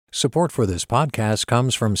Support for this podcast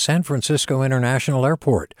comes from San Francisco International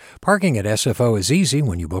Airport. Parking at SFO is easy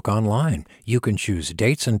when you book online. You can choose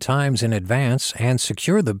dates and times in advance and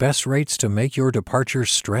secure the best rates to make your departure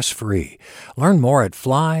stress-free. Learn more at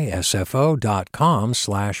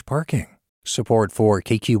flysfo.com/parking. Support for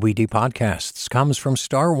KQED podcasts comes from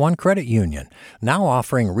Star One Credit Union, now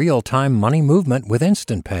offering real-time money movement with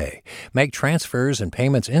Instant Pay. Make transfers and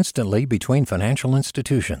payments instantly between financial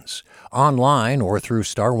institutions, online or through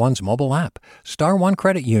Star One's mobile app. Star One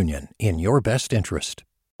Credit Union, in your best interest.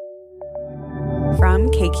 From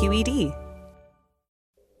KQED.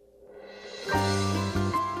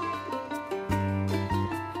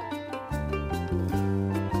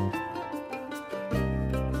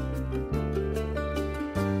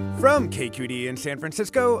 From KQED in San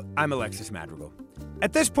Francisco, I'm Alexis Madrigal.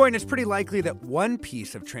 At this point, it's pretty likely that one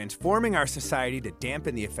piece of transforming our society to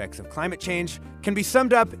dampen the effects of climate change can be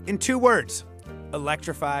summed up in two words: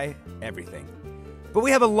 electrify everything. But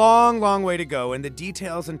we have a long, long way to go, and the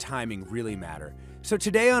details and timing really matter. So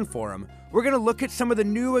today on Forum, we're going to look at some of the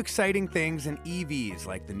new exciting things in EVs,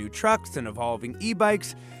 like the new trucks and evolving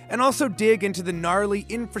e-bikes, and also dig into the gnarly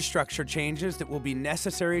infrastructure changes that will be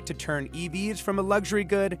necessary to turn EVs from a luxury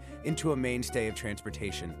good into a mainstay of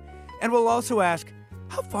transportation. And we'll also ask,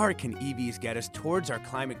 how far can EVs get us towards our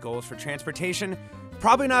climate goals for transportation?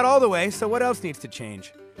 Probably not all the way, so what else needs to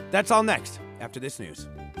change? That's all next, after this news.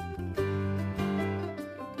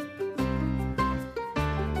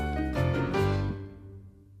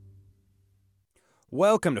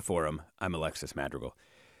 Welcome to Forum. I'm Alexis Madrigal.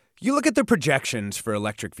 You look at the projections for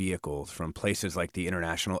electric vehicles from places like the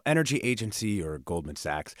International Energy Agency or Goldman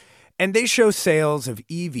Sachs, and they show sales of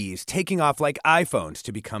EVs taking off like iPhones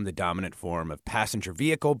to become the dominant form of passenger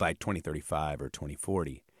vehicle by 2035 or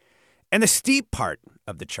 2040. And the steep part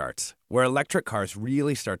of the charts, where electric cars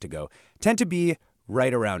really start to go, tend to be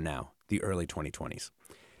right around now, the early 2020s.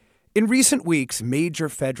 In recent weeks, major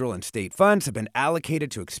federal and state funds have been allocated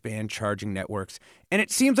to expand charging networks, and it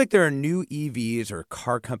seems like there are new EVs or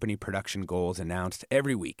car company production goals announced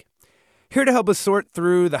every week. Here to help us sort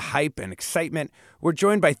through the hype and excitement, we're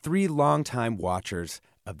joined by three longtime watchers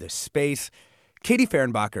of this space. Katie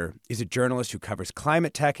Fehrenbacher is a journalist who covers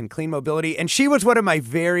climate tech and clean mobility, and she was one of my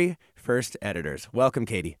very first editors. Welcome,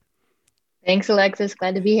 Katie. Thanks, Alexis.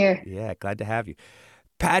 Glad to be here. Yeah, glad to have you.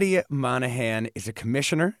 Patty Monahan is a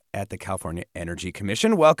commissioner at the California Energy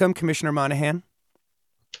Commission. Welcome, Commissioner Monahan.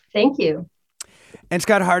 Thank you. And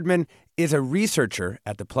Scott Hardman is a researcher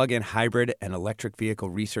at the Plug-in Hybrid and Electric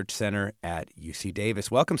Vehicle Research Center at UC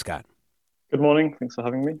Davis. Welcome, Scott. Good morning. Thanks for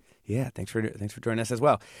having me. Yeah, thanks for joining us as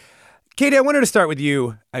well. Katie, I wanted to start with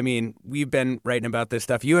you. I mean, we've been writing about this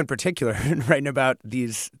stuff, you in particular, writing about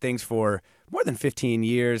these things for more than 15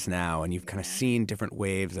 years now, and you've kind of seen different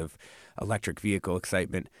waves of electric vehicle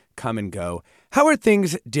excitement come and go. How are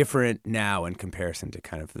things different now in comparison to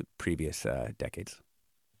kind of the previous decades?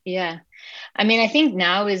 Yeah, I mean, I think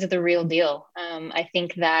now is the real deal. I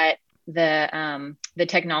think that the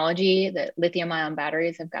technology, the lithium-ion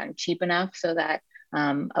batteries have gotten cheap enough so that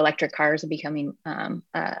electric cars are becoming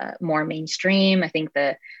more mainstream. I think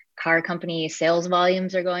the car company sales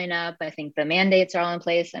volumes are going up. I think the mandates are all in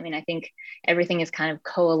place. I mean, I think everything is kind of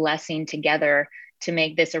coalescing together to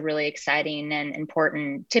make this a really exciting and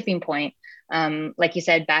important tipping point. Like you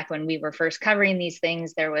said, back when we were first covering these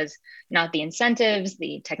things, there was not the incentives,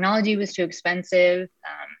 the technology was too expensive.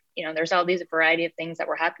 There's all these variety of things that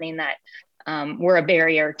were happening that were a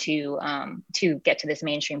barrier to get to this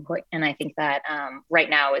mainstream point. And I think that right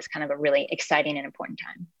now is kind of a really exciting and important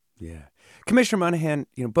time. Yeah. Commissioner Monahan,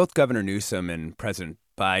 both Governor Newsom and President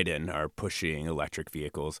Biden are pushing electric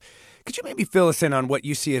vehicles. Could you maybe fill us in on what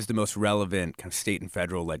you see as the most relevant kind of state and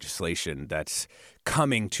federal legislation that's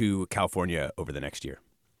coming to California over the next year?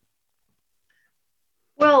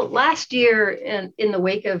 Well, last year, in the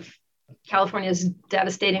wake of California's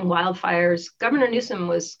devastating wildfires, Governor Newsom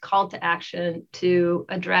was called to action to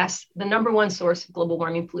address the number one source of global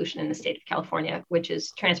warming pollution in the state of California, which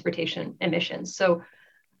is transportation emissions. So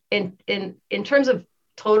in terms of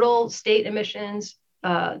total state emissions,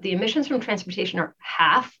 the emissions from transportation are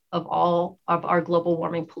half of all of our global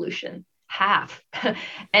warming pollution, half.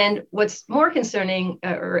 And what's more concerning,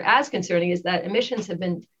 or as concerning, is that emissions have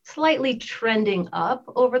been slightly trending up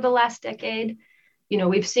over the last decade.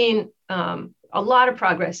 We've seen a lot of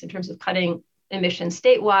progress in terms of cutting emissions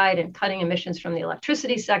statewide and cutting emissions from the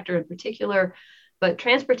electricity sector in particular, but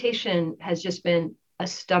transportation has just been a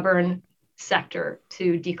stubborn sector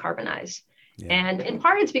to decarbonize. Yeah. And in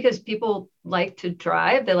part, it's because people like to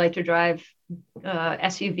drive. They like to drive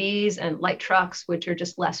SUVs and light trucks, which are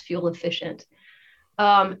just less fuel efficient.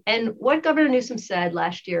 And what Governor Newsom said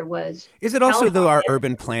last year was, is it also though our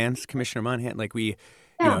urban plans, Commissioner Monahan? Like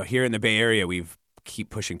yeah, here in the Bay Area, we've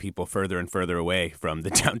keep pushing people further and further away from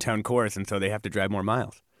the downtown cores, and so they have to drive more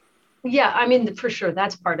miles. yeah, I mean, for sure,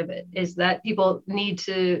 that's part of it, is that people need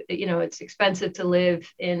to, it's expensive to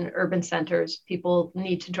live in urban centers. People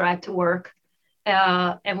need to drive to work,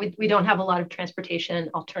 and we don't have a lot of transportation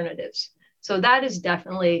alternatives. So that is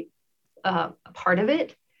definitely a part of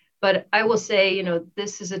it. But I will say,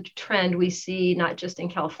 this is a trend we see not just in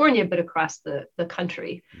California, but across the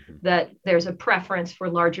country, that there's a preference for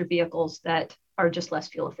larger vehicles that are just less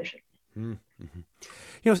fuel efficient.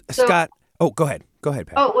 Mm-hmm. Scott, go ahead. Go ahead,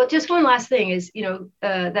 Pat. Oh, well, just one last thing is,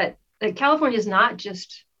 that California is not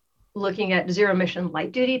just looking at zero emission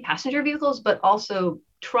light duty passenger vehicles, but also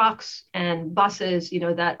trucks and buses,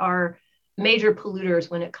 that are major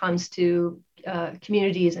polluters when it comes to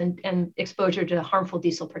communities and exposure to harmful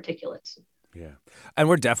diesel particulates. Yeah. And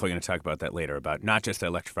we're definitely going to talk about that later, about not just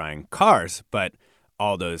electrifying cars, but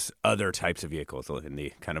all those other types of vehicles in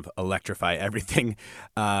the kind of electrify everything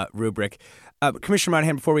rubric. Commissioner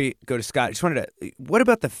Monahan, before we go to Scott, I just wanted to, what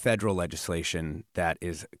about the federal legislation that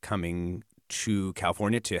is coming to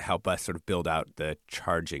California to help us sort of build out the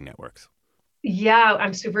charging networks? Yeah,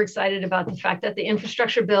 I'm super excited about the fact that the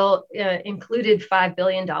infrastructure bill included $5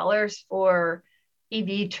 billion for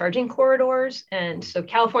EV charging corridors. And so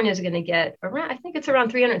California is going to get around, I think it's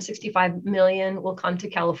around 365 million will come to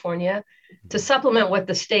California to supplement what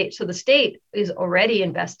the state. So the state is already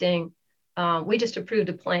investing. We just approved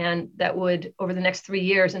a plan that would, over the next 3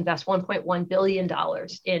 years, invest $1.1 billion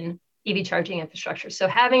in EV charging infrastructure. So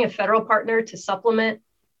having a federal partner to supplement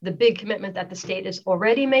the big commitment that the state is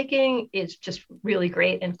already making is just really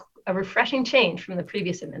great and a refreshing change from the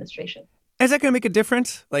previous administration. Is that going to make a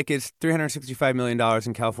difference? Like, is $365 million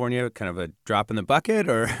in California kind of a drop in the bucket,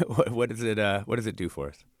 or what does it do for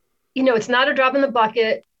us? It's not a drop in the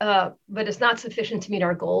bucket, but it's not sufficient to meet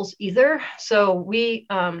our goals either. So we've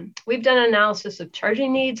done an analysis of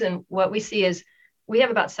charging needs, and what we see is we have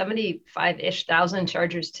about 75-ish thousand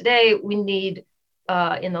chargers today. We need,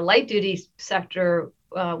 in the light duty sector,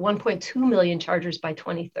 1.2 million chargers by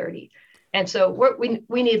 2030. And so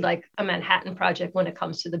we need like a Manhattan project when it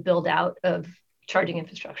comes to the build out of charging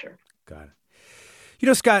infrastructure. Got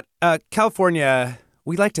it. Scott, California,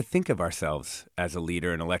 we like to think of ourselves as a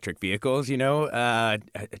leader in electric vehicles,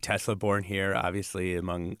 Tesla born here, obviously,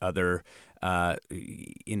 among other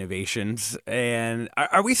innovations. And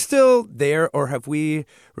are we still there, or have we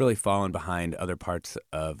really fallen behind other parts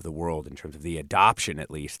of the world in terms of the adoption,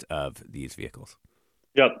 at least, of these vehicles?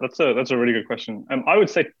 Yeah, that's a really good question. I would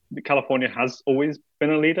say California has always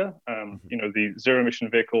been a leader. The zero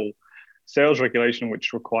emission vehicle sales regulation,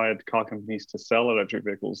 which required car companies to sell electric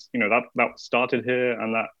vehicles, that started here,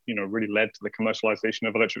 and that really led to the commercialization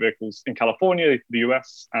of electric vehicles in California, the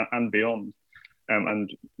US, and beyond.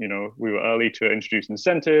 We were early to introduce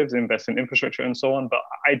incentives, invest in infrastructure, and so on. But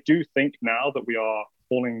I do think now that we are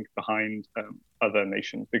falling behind other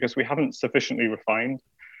nations because we haven't sufficiently refined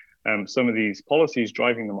some of these policies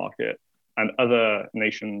driving the market, and other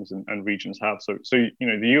nations and regions have. So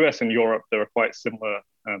the US and Europe, they're a quite similar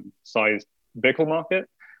sized vehicle market.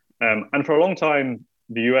 And for a long time,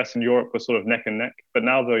 the US and Europe were sort of neck and neck. But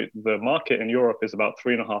now the market in Europe is about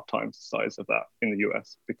 3.5 times the size of that in the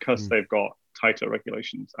US because they've got tighter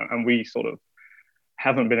regulations. And we sort of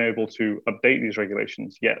haven't been able to update these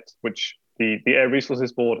regulations yet, which the Air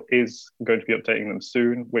Resources Board is going to be updating them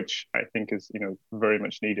soon, which I think is very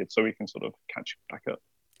much needed, so we can sort of catch back up.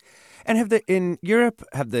 And in Europe,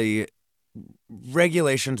 have the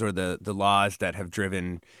regulations or the laws that have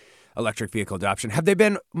driven electric vehicle adoption, have they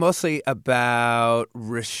been mostly about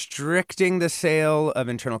restricting the sale of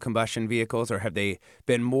internal combustion vehicles, or have they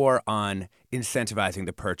been more on incentivizing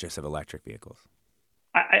the purchase of electric vehicles?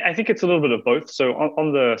 I think it's a little bit of both. So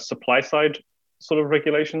on the supply side sort of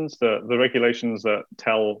regulations, the regulations that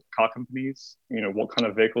tell car companies, what kind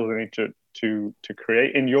of vehicles they need to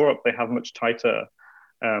create. In Europe, they have much tighter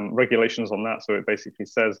regulations on that. So it basically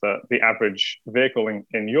says that the average vehicle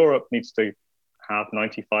in Europe needs to have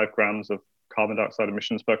 95 grams of carbon dioxide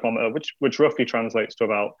emissions per kilometer, which roughly translates to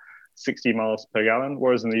about 60 miles per gallon.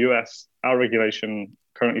 Whereas in the US, our regulation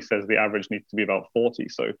currently says the average needs to be about 40.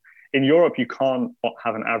 So in Europe, you can't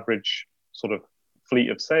have an average sort of fleet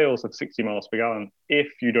of sales of 60 miles per gallon if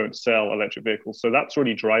you don't sell electric vehicles. So that's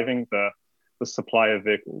really driving the supply of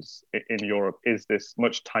vehicles in Europe, is this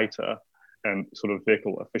much tighter sort of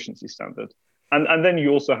vehicle efficiency standard. And then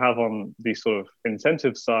you also have on the sort of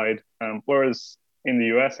incentive side, whereas in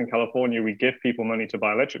the US and California, we give people money to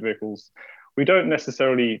buy electric vehicles, we don't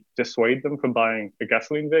necessarily dissuade them from buying a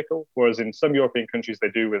gasoline vehicle, whereas in some European countries they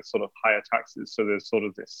do with sort of higher taxes. So there's sort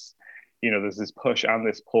of this, there's this push and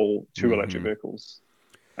this pull to electric vehicles,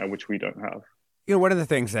 which we don't have. One of the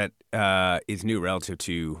things that is new relative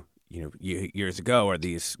to years ago are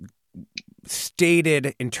these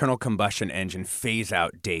stated internal combustion engine phase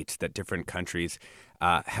out dates that different countries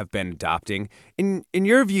have been adopting. In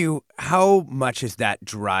your view, how much is that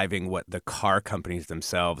driving what the car companies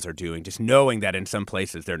themselves are doing, just knowing that in some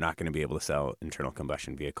places they're not going to be able to sell internal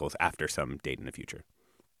combustion vehicles after some date in the future?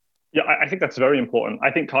 Yeah, I think that's very important.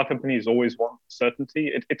 I think car companies always want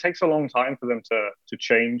certainty. It takes a long time for them to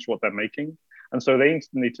change what they're making. And so they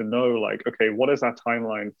need to know, like, okay, what is our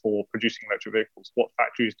timeline for producing electric vehicles? What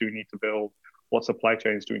factories do we need to build? What supply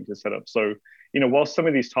chains do we need to set up? So, while some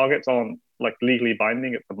of these targets aren't like legally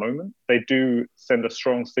binding at the moment, they do send a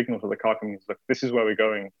strong signal to the car companies, like, this is where we're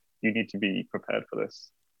going. You need to be prepared for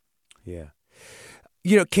this. Yeah.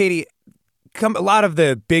 Katie, a lot of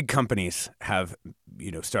the big companies have,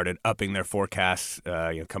 started upping their forecasts,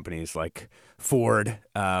 companies like Ford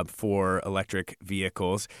for electric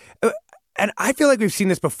vehicles. And I feel like we've seen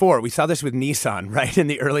this before. We saw this with Nissan, right, in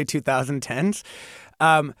the early 2010s.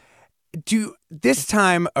 This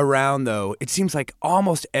time around, though, it seems like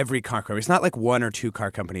almost every car company, it's not like one or two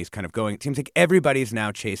car companies kind of going. It seems like everybody's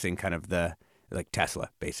now chasing kind of like Tesla,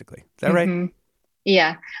 basically. Is that right?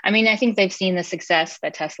 Yeah. I mean, I think they've seen the success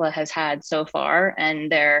that Tesla has had so far, and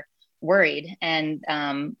they're worried. And,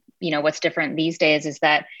 what's different these days is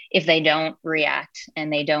that if they don't react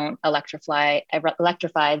and they don't electrify,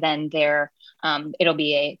 then it'll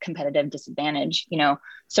be a competitive disadvantage,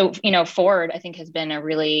 So, Ford, I think, has been a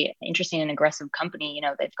really interesting and aggressive company.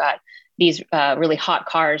 They've got these really hot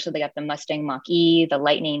cars. So they got the Mustang Mach-E, the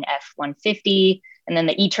Lightning F-150, and then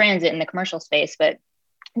the E-Transit in the commercial space. But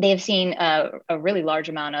they have seen a really large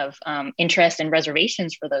amount of interest and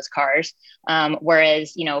reservations for those cars.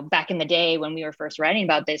 Whereas, back in the day when we were first writing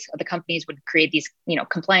about this, the companies would create these,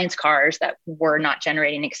 compliance cars that were not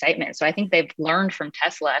generating excitement. So I think they've learned from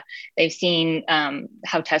Tesla. They've seen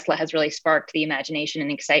how Tesla has really sparked the imagination and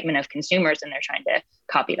excitement of consumers, and they're trying to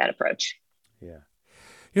copy that approach. Yeah.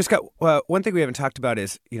 Scott, one thing we haven't talked about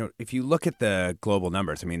is, if you look at the global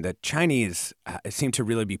numbers, I mean, the Chinese seem to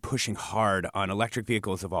really be pushing hard on electric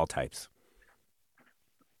vehicles of all types.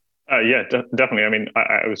 Yeah, definitely. I mean,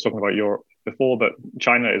 I was talking about Europe before, but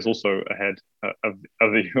China is also ahead of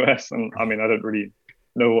the US. And I mean, I don't really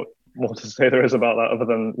know what more to say there is about that other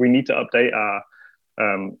than we need to update our,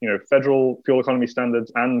 federal fuel economy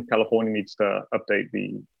standards, and California needs to update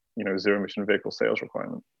the zero emission vehicle sales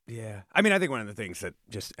requirement. Yeah. I mean, I think one of the things that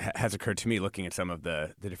just has occurred to me looking at some of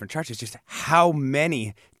the different charts is just how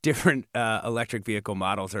many different electric vehicle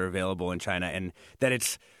models are available in China, and that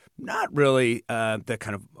it's not really the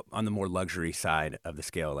kind of on the more luxury side of the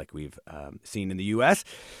scale like we've seen in the U.S.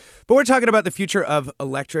 But we're talking about the future of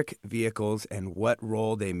electric vehicles and what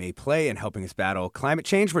role they may play in helping us battle climate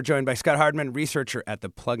change. We're joined by Scott Hardman, researcher at the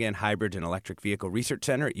Plug-in Hybrid and Electric Vehicle Research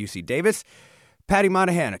Center at UC Davis, Patty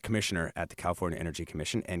Monahan, a commissioner at the California Energy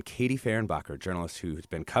Commission, and Katie Fehrenbacher, a journalist who's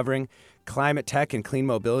been covering climate tech and clean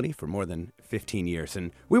mobility for more than 15 years.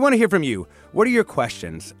 And we want to hear from you. What are your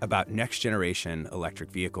questions about next generation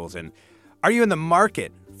electric vehicles? And are you in the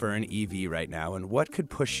market for an EV right now? And what could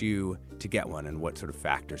push you to get one? And what sort of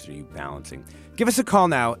factors are you balancing? Give us a call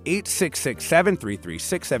now,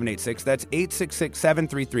 866-733-6786. That's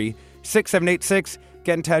 866-733-6786.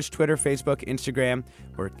 Get in touch, Twitter, Facebook, Instagram,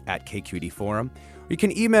 or at KQED Forum. Or you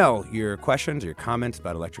can email your questions or your comments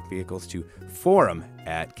about electric vehicles to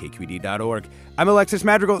forum@kqed.org. I'm Alexis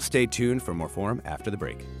Madrigal. Stay tuned for more Forum after the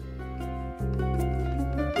break.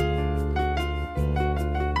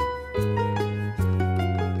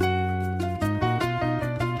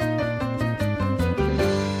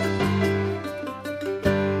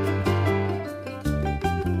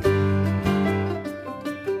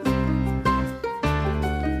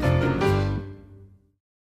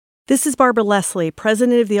 This is Barbara Leslie,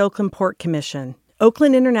 president of the Oakland Port Commission.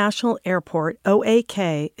 Oakland International Airport,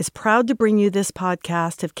 OAK, is proud to bring you this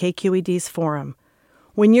podcast of KQED's Forum.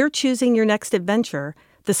 When you're choosing your next adventure,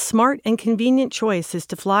 the smart and convenient choice is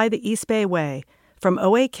to fly the East Bay Way, from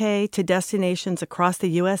OAK to destinations across the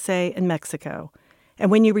USA and Mexico. And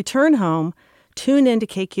when you return home, tune in to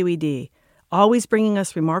KQED, always bringing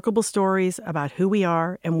us remarkable stories about who we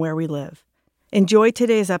are and where we live. Enjoy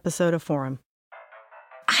today's episode of Forum.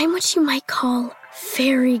 I'm what you might call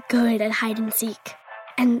very good at hide and seek.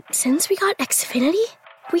 And since we got Xfinity,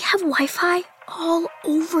 we have Wi-Fi all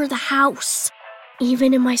over the house,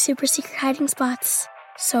 even in my super secret hiding spots.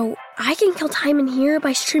 So I can kill time in here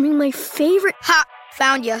by streaming my favorite... Ha!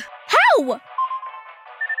 Found ya. How?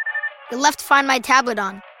 I left Find My tablet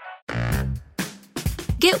on.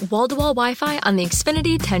 Get wall-to-wall Wi-Fi on the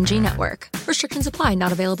Xfinity 10G network. Restrictions apply.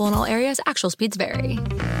 Not available in all areas. Actual speeds vary.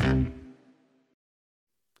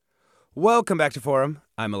 Welcome back to Forum.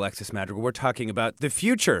 I'm Alexis Madrigal. We're talking about the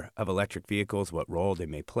future of electric vehicles, what role they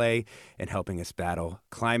may play in helping us battle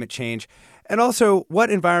climate change, and also what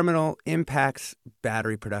environmental impacts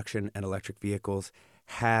battery production and electric vehicles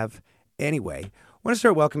have anyway. I want to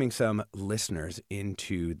start welcoming some listeners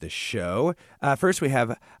into the show. First, we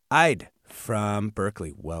have Ide from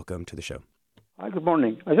Berkeley. Welcome to the show. Hi, good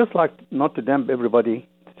morning. I just like not to damp everybody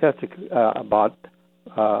static about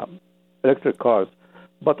electric cars,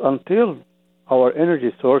 but until our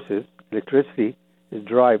energy sources, electricity, is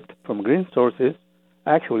derived from green sources,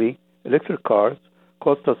 actually electric cars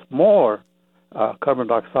cost us more carbon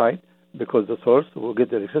dioxide because the source we'll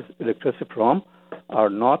get the electricity from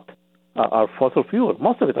are fossil fuel.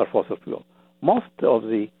 Most of it are fossil fuel. Most of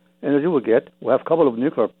the energy we get, we have a couple of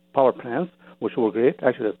nuclear power plants, which were great.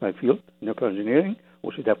 Actually, that's my field, nuclear engineering.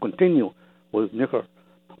 We should have continued with nuclear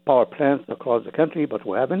power plants across the country, but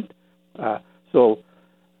we haven't. So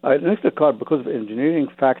an electric car, because of engineering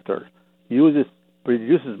factor,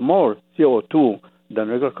 produces more CO2 than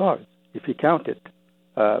regular cars, if you count it.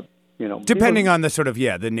 Depending on the sort of,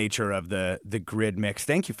 the nature of the grid mix.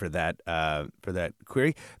 Thank you for that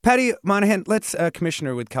query. Patty Monahan,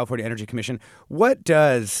 Commissioner with California Energy Commission. What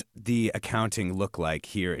does the accounting look like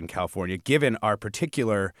here in California, given our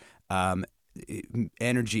particular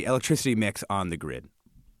electricity mix on the grid?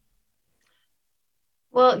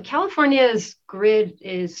 Well, California's grid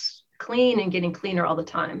is clean and getting cleaner all the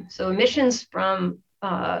time. So emissions from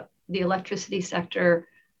the electricity sector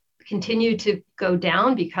continue to go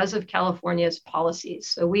down because of California's policies.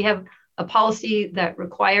 So we have a policy that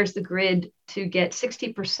requires the grid to get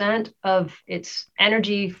 60% of its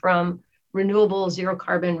energy from renewable zero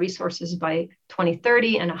carbon resources by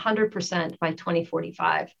 2030 and 100% by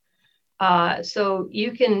 2045. So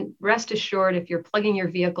you can rest assured if you're plugging your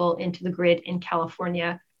vehicle into the grid in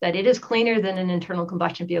California that it is cleaner than an internal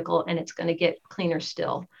combustion vehicle, and it's going to get cleaner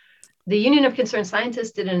still. The Union of Concerned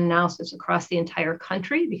Scientists did an analysis across the entire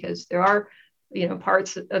country because there are,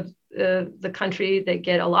 parts of the country that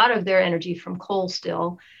get a lot of their energy from coal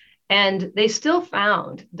still, and they still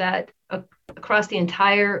found that across the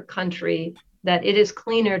entire country that it is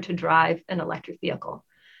cleaner to drive an electric vehicle.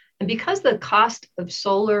 And because the cost of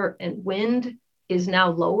solar and wind is now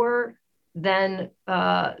lower than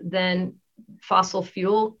fossil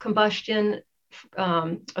fuel combustion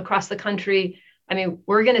across the country,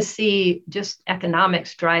 we're going to see just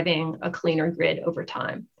economics driving a cleaner grid over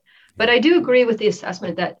time. But I do agree with the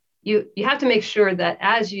assessment that you have to make sure that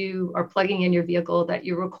as you are plugging in your vehicle, that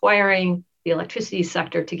you're requiring the electricity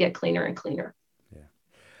sector to get cleaner and cleaner. Yeah.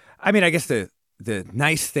 I guess the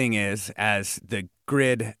nice thing is, as the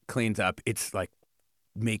grid cleans up, it's like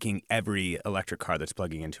making every electric car that's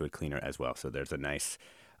plugging into it cleaner as well. So there's a nice,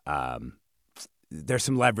 there's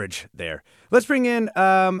some leverage there. Let's bring in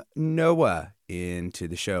Noah into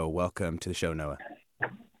the show. Welcome to the show, Noah.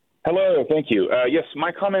 Hello, thank you. Yes,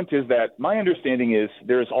 my comment is that my understanding is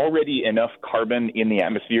there's already enough carbon in the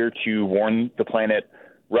atmosphere to warm the planet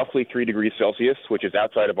roughly 3 degrees Celsius, which is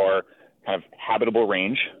outside of our kind of habitable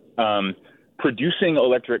range. Producing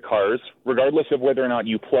electric cars, regardless of whether or not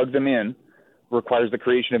you plug them in, requires the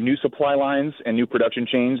creation of new supply lines and new production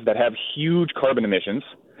chains that have huge carbon emissions.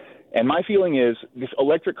 And my feeling is this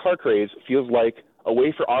electric car craze feels like a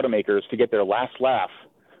way for automakers to get their last laugh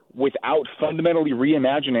without fundamentally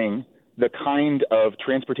reimagining the kind of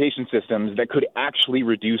transportation systems that could actually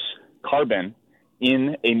reduce carbon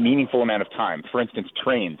in a meaningful amount of time. For instance,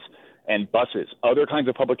 trains and buses, other kinds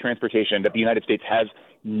of public transportation that the United States has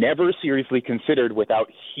never seriously considered without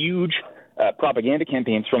huge propaganda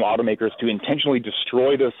campaigns from automakers to intentionally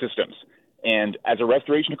destroy those systems. And as a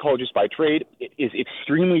restoration ecologist by trade, it is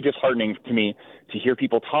extremely disheartening to me to hear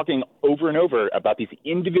people talking over and over about these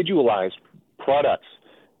individualized products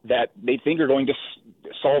that they think are going to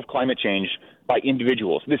solve climate change by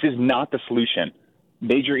individuals. This is not the solution.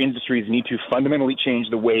 Major industries need to fundamentally change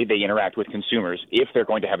the way they interact with consumers if they're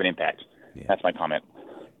going to have an impact. Yeah. That's my comment.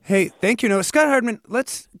 Hey, thank you, Noah. Scott Hardman,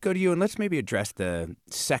 let's go to you and let's maybe address the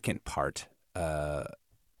second part of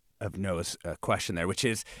Noah's question there, which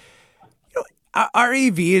is, are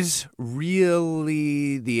EVs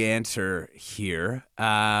really the answer here,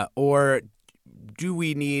 or do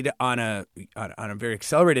we need on a very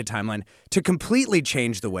accelerated timeline to completely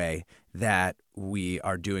change the way that we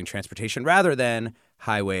are doing transportation rather than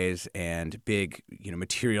highways and big,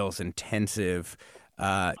 materials intensive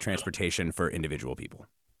transportation for individual people?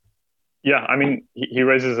 Yeah, I mean, he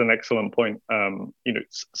raises an excellent point.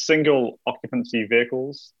 Single occupancy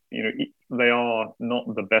vehicles, they are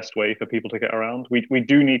not the best way for people to get around. We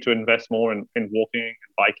do need to invest more in walking,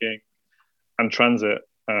 biking, and transit.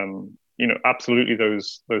 Absolutely,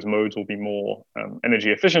 those modes will be more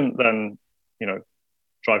energy efficient than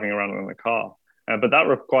driving around in a car. But that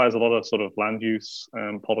requires a lot of sort of land use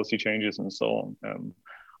policy changes and so on.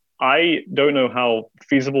 I don't know how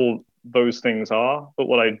feasible those things are, but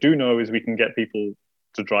what I do know is we can get people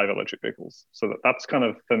to drive electric vehicles. So that's kind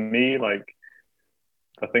of, for me, like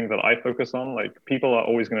the thing that I focus on. Like, people are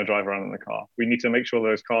always going to drive around in the car. We need to make sure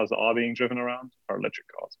those cars that are being driven around are electric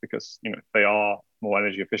cars, because they are more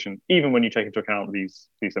energy efficient, even when you take into account these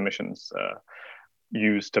emissions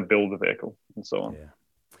used to build the vehicle and so on.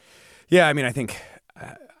 Yeah, I mean, I think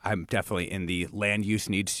I'm definitely in the land use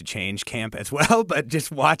needs to change camp as well, but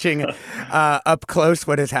just watching up close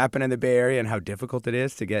what has happened in the Bay Area and how difficult it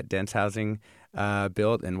is to get dense housing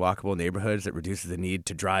built in walkable neighborhoods that reduces the need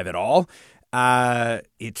to drive at all.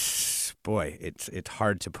 It's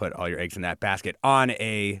hard to put all your eggs in that basket on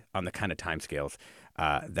the kind of timescales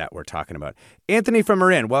that we're talking about. Anthony from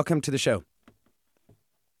Marin, welcome to the show.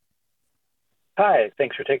 Hi,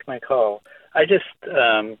 thanks for taking my call. I just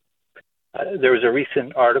there was a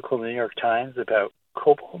recent article in the New York Times about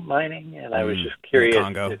cobalt mining, and I was just curious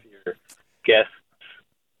if your guests.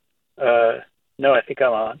 No, I think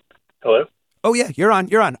I'm on. Hello? Oh, yeah, you're on.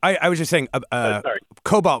 I was just saying sorry.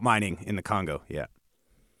 Cobalt mining in the Congo, yeah.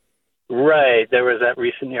 Right. There was that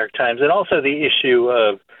recent New York Times, and also the issue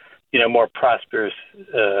of, more prosperous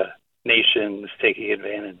nations taking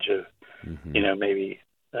advantage of, maybe,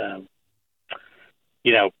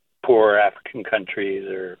 poor African countries,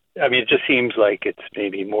 it just seems like it's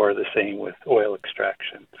maybe more of the same with oil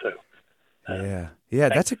extraction. So, yeah,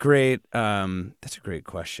 that's a great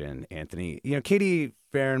question, Anthony. Katie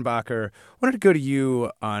Fehrenbacher, wanted to go to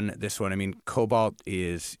you on this one. I mean, cobalt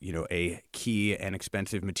is, a key and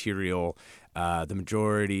expensive material. The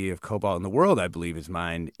majority of cobalt in the world, I believe, is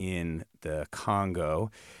mined in the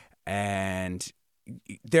Congo, and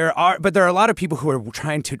there are a lot of people who are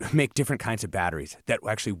trying to make different kinds of batteries that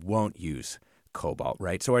actually won't use cobalt,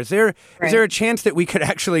 right? So is there a chance that we could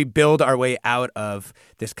actually build our way out of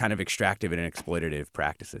this kind of extractive and exploitative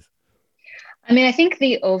practices? I mean, I think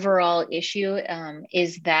the overall issue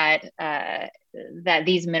is that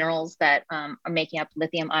these minerals that are making up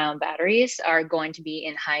lithium-ion batteries are going to be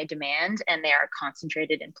in high demand, and they are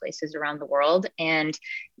concentrated in places around the world. And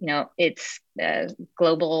it's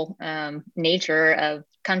global nature of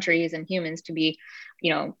countries and humans to be,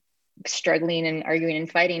 struggling and arguing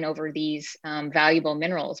and fighting over these valuable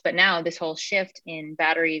minerals. But now this whole shift in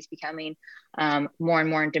batteries becoming more and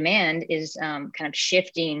more in demand is kind of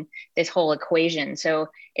shifting this whole equation. So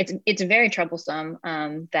it's very troublesome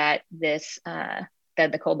that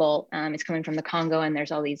the cobalt is coming from the Congo, and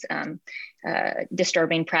there's all these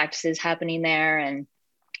disturbing practices happening there. And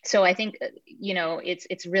so I think,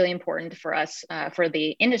 it's really important for us, for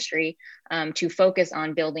the industry, to focus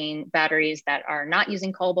on building batteries that are not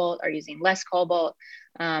using cobalt, are using less cobalt.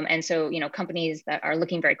 And so, companies that are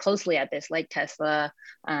looking very closely at this, like Tesla,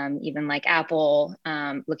 even like Apple,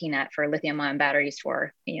 looking for lithium-ion batteries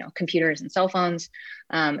for, computers and cell phones.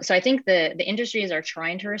 So I think the industries are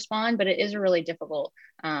trying to respond, but it is a really difficult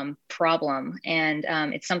problem. And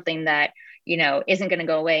it's something that, isn't going to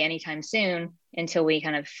go away anytime soon until we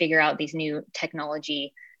kind of figure out these new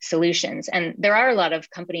technology solutions. And there are a lot of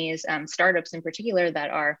companies, startups in particular, that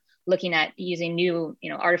are looking at using new,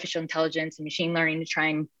 artificial intelligence and machine learning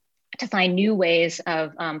to find new ways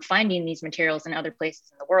of finding these materials in other places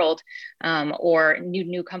in the world, or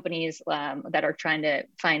new companies that are trying to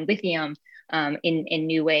find lithium in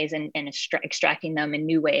new ways and extracting them in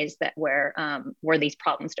new ways where these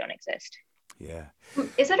problems don't exist. Yeah.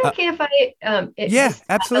 Is that okay if I? Yeah,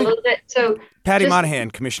 absolutely. A little bit. So, Patty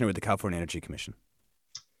Monahan, Commissioner with the California Energy Commission.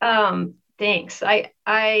 Thanks.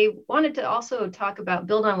 I wanted to also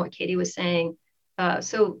build on what Katie was saying.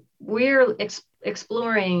 So we're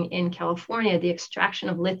exploring in California the extraction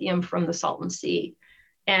of lithium from the Salton Sea,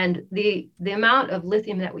 and the amount of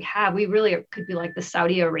lithium that we really could be like the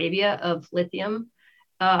Saudi Arabia of lithium,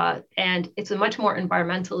 and it's a much more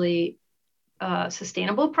environmentally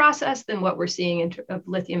sustainable process than what we're seeing of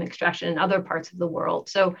lithium extraction in other parts of the world.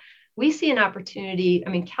 So we see an opportunity.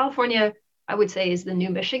 I mean, California, I would say, is the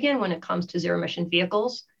new Michigan when it comes to zero emission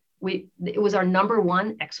vehicles. It was our number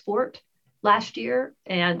one export last year.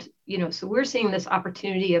 And, so we're seeing this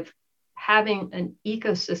opportunity of having an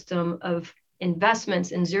ecosystem of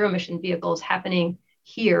investments in zero emission vehicles happening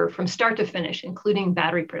here from start to finish, including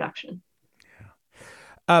battery production.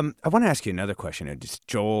 I want to ask you another question. Just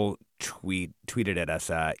Joel tweeted at us,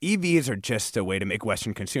 EVs are just a way to make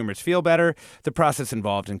Western consumers feel better. The process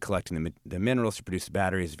involved in collecting the minerals to produce the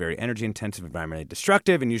battery is very energy intensive, environmentally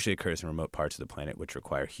destructive, and usually occurs in remote parts of the planet, which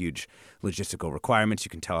require huge logistical requirements. You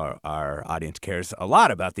can tell our audience cares a lot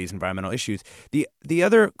about these environmental issues. The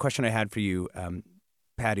other question I had for you,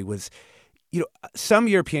 Patty, was, some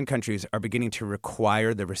European countries are beginning to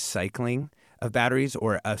require the recycling of batteries,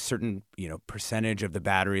 or a certain, percentage of the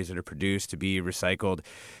batteries that are produced to be recycled.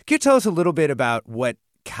 Can you tell us a little bit about what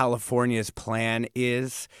California's plan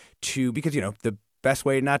is because, the best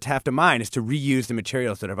way not to have to mine is to reuse the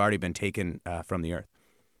materials that have already been taken from the earth?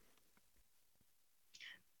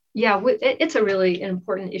 Yeah, it's a really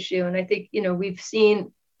important issue. And I think, we've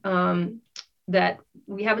seen that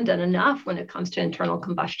we haven't done enough when it comes to internal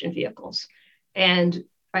combustion vehicles. And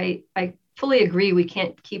I fully agree we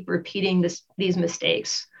can't keep repeating these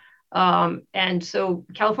mistakes. And so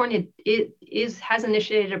California has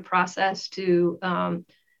initiated a process to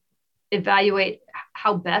evaluate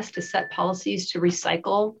how best to set policies to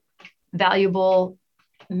recycle valuable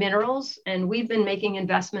minerals. And we've been making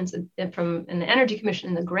investments in the Energy Commission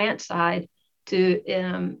and the grant side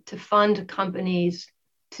to fund companies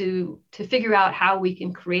to figure out how we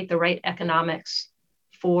can create the right economics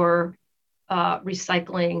for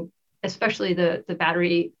recycling, especially the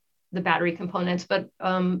battery components, but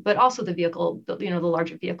also the vehicle, the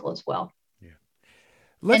larger vehicle as well.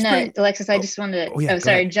 Yeah. Alexis, I just wanted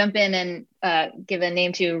to jump in and give a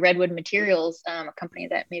name to Redwood Materials, a company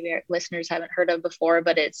that maybe our listeners haven't heard of before,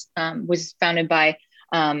 but it's was founded by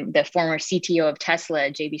the former CTO of Tesla,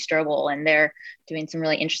 JB Strobel, and they're doing some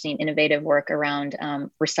really interesting, innovative work around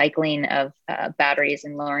recycling of batteries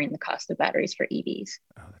and lowering the cost of batteries for EVs.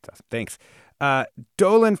 Oh, that's awesome. Thanks.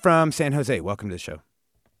 Dolan from San Jose, welcome to the show.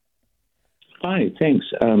 Hi, thanks.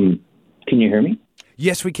 Can you hear me?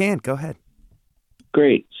 Yes, we can. Go ahead.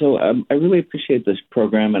 Great. So I really appreciate this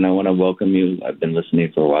program, and I want to welcome you. I've been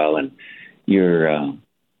listening for a while, and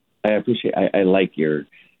I like your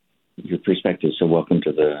perspective. So welcome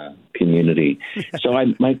to the community. So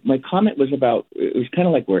my comment was it was kind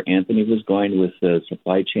of like where Anthony was going with the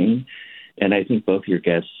supply chain, and I think both your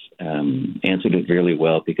guests answered it really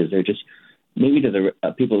well, because they're just maybe to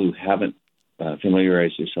the people who haven't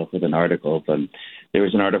familiarized yourself with an article. There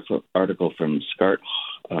was an article from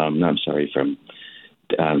from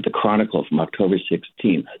the Chronicle from October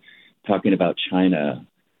 16th, talking about China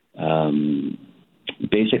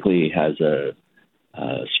basically has a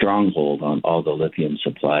stronghold on all the lithium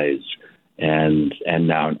supplies, and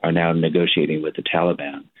are now negotiating with the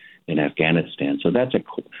Taliban in Afghanistan. So that's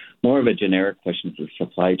more of a generic question to the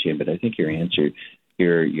supply chain, but I think your answer,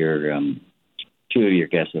 two of your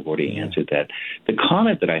guests have already answered that. The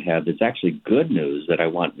comment that I have is actually good news that I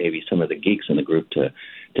want maybe some of the geeks in the group to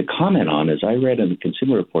comment on is I read in the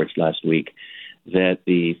Consumer Reports last week that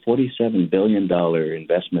the $47 billion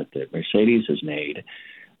investment that Mercedes has made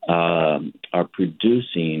are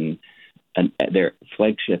producing their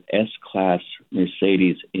flagship S-Class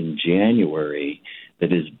Mercedes in January.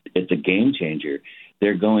 It's a game changer.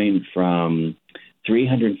 They're going from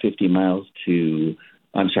 320 miles to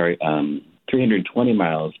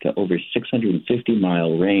over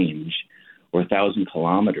 650-mile range, or 1,000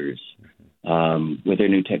 kilometers, with their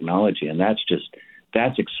new technology. And that's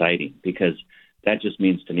exciting, because that just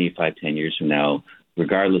means to me 5-10 years from now,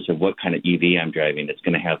 regardless of what kind of EV I'm driving, it's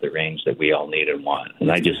going to have the range that we all need and want.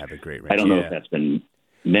 And I don't know if that's been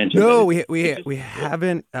mentioned. No, we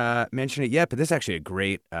haven't mentioned it yet, but this is actually a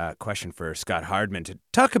great question for Scott Hardman to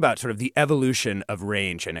talk about sort of the evolution of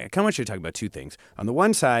range. And I kind of want you to talk about two things. On the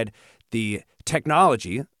one side, the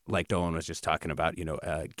technology, like Dolan was just talking about,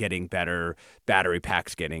 getting better, battery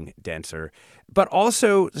packs getting denser, but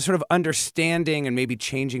also sort of understanding and maybe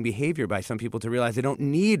changing behavior by some people to realize they don't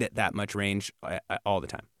need that much range all the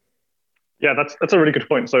time. Yeah, that's a really good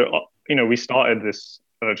point. So, we started this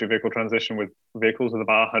electric vehicle transition with vehicles with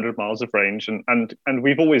about 100 miles of range, and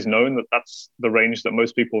we've always known that that's the range that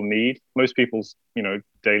most people need. Most people's,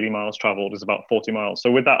 daily miles traveled is about 40 miles.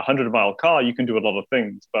 So with that 100-mile car, you can do a lot of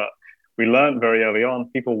things, but we learned very early on,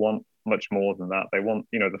 people want much more than that. They want,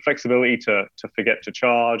 the flexibility to forget to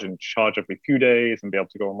charge and charge every few days and be able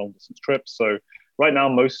to go on long distance trips. So right now,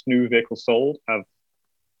 most new vehicles sold have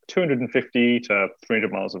 250 to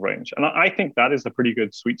 300 miles of range. And I think that is a pretty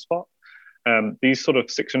good sweet spot. These sort of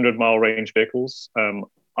 600-mile range vehicles,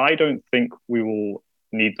 I don't think we will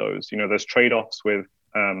need those. There's trade-offs with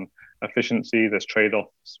efficiency, there's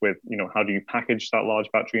trade-offs with, how do you package that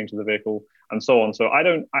large battery into the vehicle, and so on. So I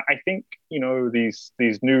think,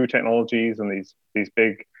 these new technologies and these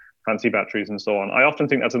big fancy batteries and so on, I often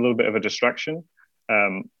think that's a little bit of a distraction.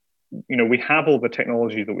 We have all the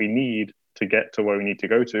technology that we need to get to where we need to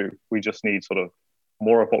go to. We just need sort of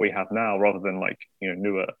more of what we have now rather than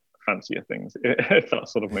newer, fancier things, if that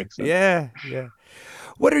sort of makes sense. Yeah.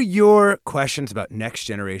 What are your questions about next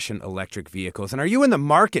generation electric vehicles? And are you in the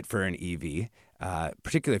market for an EV?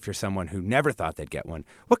 Particularly if you're someone who never thought they'd get one.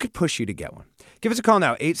 What could push you to get one? Give us a call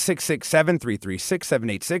now,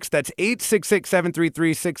 866-733-6786. That's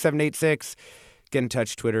 866-733-6786. Get in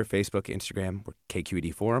touch, Twitter, Facebook, Instagram, or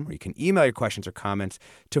KQED Forum, or you can email your questions or comments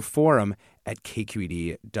to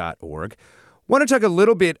forum@kqed.org. Want to talk a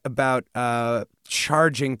little bit about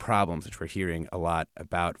charging problems, which we're hearing a lot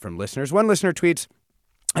about from listeners. One listener tweets,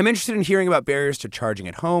 I'm interested in hearing about barriers to charging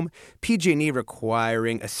at home, PG&E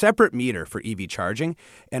requiring a separate meter for EV charging,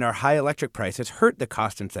 and our high electric prices hurt the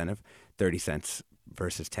cost incentive, 30 cents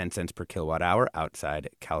versus 10 cents per kilowatt hour outside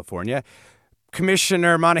California.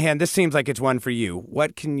 Commissioner Monahan, this seems like it's one for you.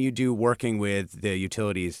 What can you do working with the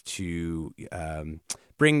utilities to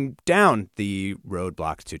bring down the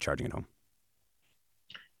roadblocks to charging at home?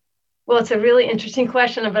 Well, it's a really interesting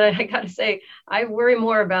question, but I got to say, I worry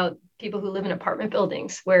more about people who live in apartment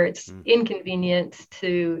buildings where it's inconvenient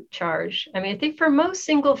to charge. I mean, I think for most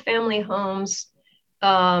single family homes,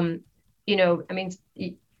 it's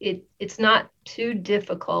not too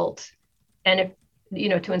difficult. And if,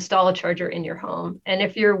 to install a charger in your home. And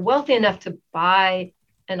if you're wealthy enough to buy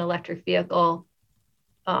an electric vehicle,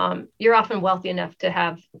 you're often wealthy enough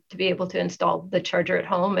to be able to install the charger at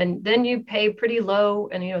home. And then you pay pretty low.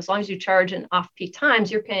 And, as long as you charge in off-peak times,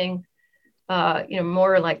 you're paying,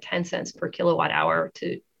 more like 10 cents per kilowatt hour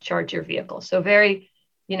to charge your vehicle. So very,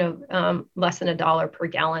 less than $1 per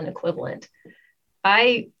gallon equivalent.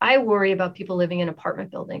 I worry about people living in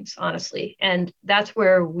apartment buildings, honestly. And that's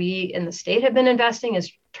where we in the state have been investing,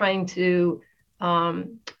 is trying to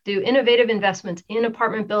do innovative investments in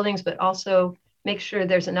apartment buildings, but also make sure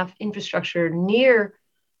there's enough infrastructure near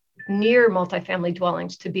multifamily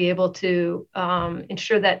dwellings to be able to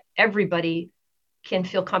ensure that everybody can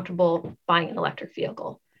feel comfortable buying an electric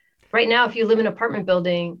vehicle. Right now, if you live in an apartment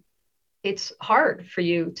building, it's hard for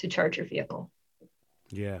you to charge your vehicle.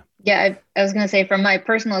 Yeah. Yeah, I was going to say, from my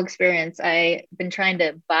personal experience, I've been trying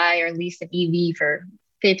to buy or lease an EV for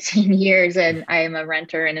 15 years, and I am a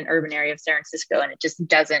renter in an urban area of San Francisco, and it just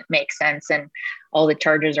doesn't make sense. And all the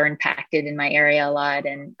chargers are impacted in my area a lot.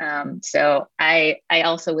 And so I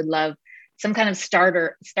also would love some kind of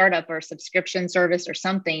startup or subscription service or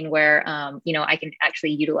something where, I can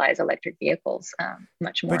actually utilize electric vehicles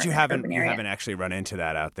much more. But you haven't actually run into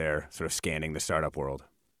that out there, sort of scanning the startup world.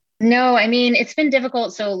 No, I mean, it's been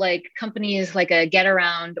difficult. So like companies like a Get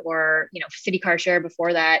Around or, City Car Share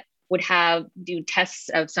before that would do tests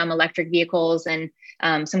of some electric vehicles, and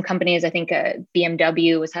some companies, I think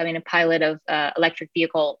BMW was having a pilot of electric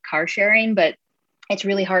vehicle car sharing, but it's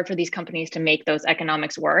really hard for these companies to make those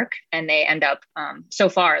economics work. And they end up, so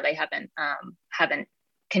far, they haven't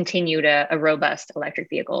continued a robust electric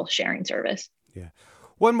vehicle sharing service. Yeah.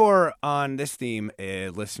 One more on this theme, a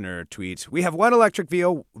listener tweets, we have one electric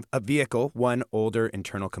vehicle, one older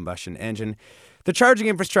internal combustion engine. The charging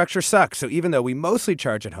infrastructure sucks, so even though we mostly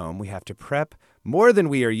charge at home, we have to prep more than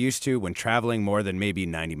we are used to when traveling more than maybe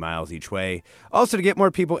 90 miles each way. Also, to get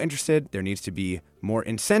more people interested, there needs to be more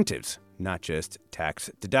incentives, not just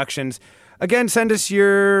tax deductions. Again, send us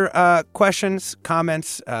your questions,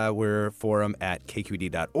 comments. We're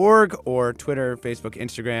forum@kqed.org or Twitter, Facebook,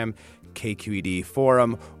 Instagram, KQED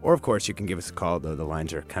Forum, or of course you can give us a call, though the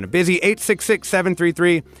lines are kind of busy,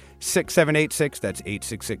 866-733-6786. That's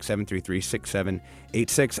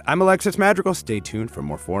 866-733-6786. I'm Alexis Madrigal. Stay tuned for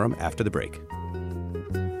more Forum after the break.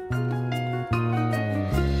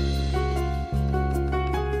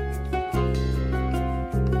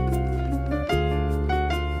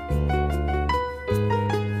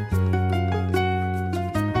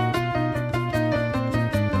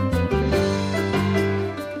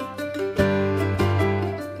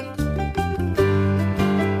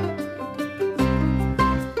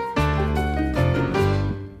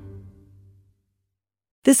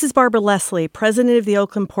 This is Barbara Leslie, president of the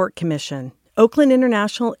Oakland Port Commission. Oakland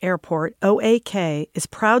International Airport, OAK, is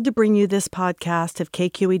proud to bring you this podcast of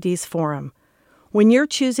KQED's Forum. When you're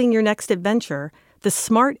choosing your next adventure, the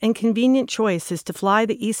smart and convenient choice is to fly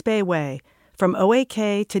the East Bay Way, from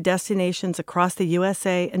OAK to destinations across the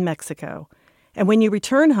USA and Mexico. And when you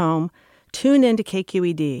return home, tune in to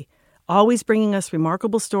KQED, always bringing us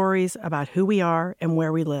remarkable stories about who we are and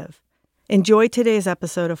where we live. Enjoy today's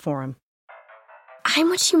episode of Forum. I'm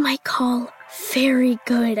what you might call very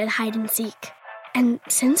good at hide and seek. And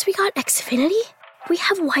since we got Xfinity, we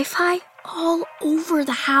have Wi-Fi all over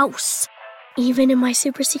the house, even in my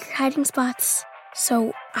super secret hiding spots.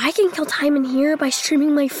 So I can kill time in here by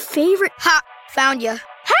streaming my favorite... Ha! Found you.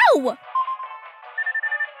 How?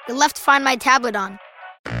 You left Find My tablet on.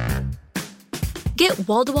 Get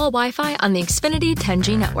wall-to-wall Wi-Fi on the Xfinity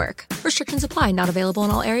 10G network. Restrictions apply. Not available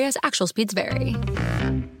in all areas. Actual speeds vary.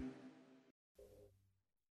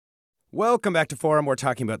 Welcome back to Forum. We're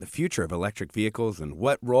talking about the future of electric vehicles and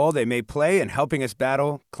what role they may play in helping us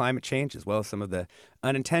battle climate change, as well as some of the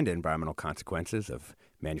unintended environmental consequences of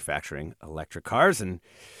manufacturing electric cars. And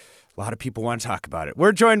a lot of people want to talk about it.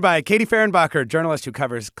 We're joined by Katie Fehrenbacher, journalist who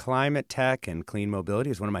covers climate tech and clean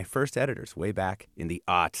mobility, is one of my first editors way back in the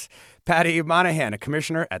aughts. Patty Monahan, a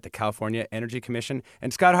commissioner at the California Energy Commission,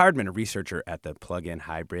 and Scott Hardman, a researcher at the Plug-in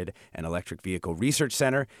Hybrid and Electric Vehicle Research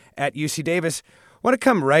Center at UC Davis. I want to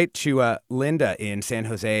come right to Linda in San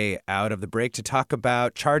Jose out of the break to talk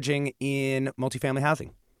about charging in multifamily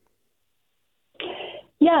housing.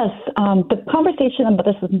 Yes, the conversation about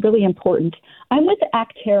this is really important. I'm with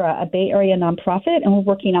Actera, a Bay Area nonprofit, and we're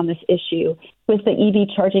working on this issue with the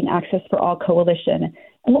EV Charging Access for All Coalition.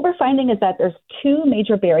 And what we're finding is that there's two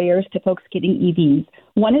major barriers to folks getting EVs.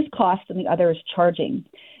 One is cost and the other is charging.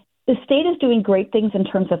 The state is doing great things in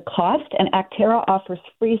terms of cost, and Actera offers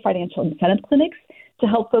free financial incentive clinics to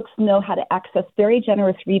help folks know how to access very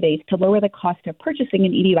generous rebates to lower the cost of purchasing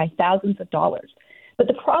an EV by thousands of dollars. But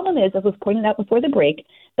the problem is, as was pointed out before the break,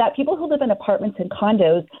 that people who live in apartments and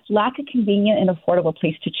condos lack a convenient and affordable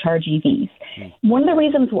place to charge EVs. One of the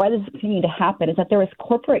reasons why this is continuing to happen is that there is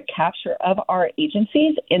corporate capture of our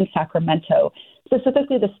agencies in Sacramento,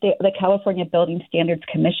 specifically the California Building Standards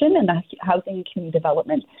Commission and the Housing and Community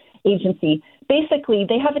Development Agency. Basically,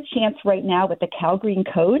 they have a chance right now with the Cal Green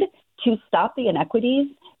Code to stop the inequities,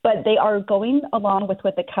 but they are going along with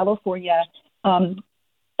what the California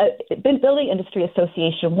Building Industry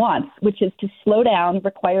Association wants, which is to slow down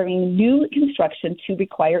requiring new construction to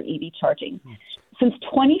require EV charging. Since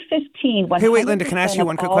 2015, hey, wait, Linda, can I ask you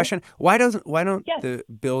one quick question? Why don't the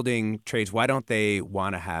building trades, why don't they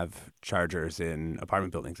want to have chargers in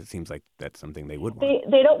apartment buildings? It seems like that's something they would want.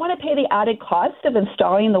 They don't want to pay the added cost of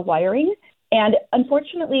installing the wiring. And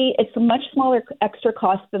unfortunately, it's a much smaller extra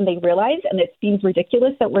cost than they realize, and it seems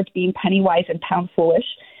ridiculous that we're being penny wise and pound foolish.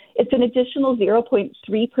 It's an additional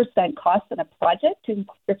 0.3% cost in a project to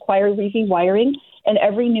require EV wiring in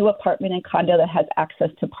every new apartment and condo that has access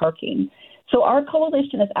to parking. So our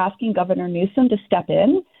coalition is asking Governor Newsom to step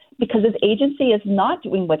in because his agency is not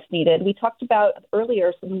doing what's needed. We talked about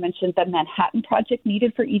earlier, someone mentioned the Manhattan Project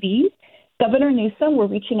needed for EVs. Governor Newsom, we're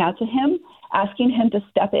reaching out to him, asking him to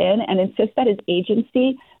step in and insist that his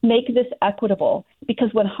agency make this equitable, because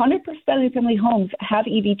 100% of family homes have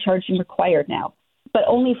EV charging required now, but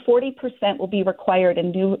only 40% will be required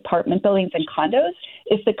in new apartment buildings and condos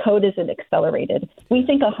if the code isn't accelerated. We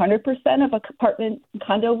think 100% of apartment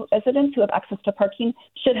condo residents who have access to parking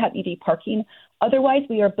should have EV parking. Otherwise,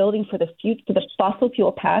 we are building for the fossil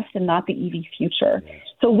fuel past and not the EV future.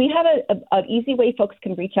 So we have an easy way folks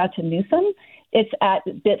can reach out to Newsom. It's at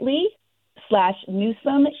bit.ly/Newsom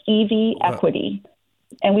EV Equity.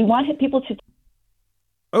 And we want people to...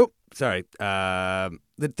 Oh, sorry.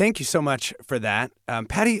 Thank you so much for that.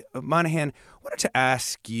 Patty Monahan, I wanted to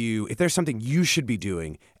ask you if there's something you should be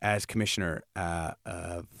doing as commissioner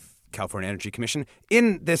of California Energy Commission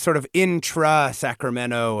in this sort of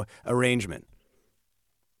intra-Sacramento arrangement.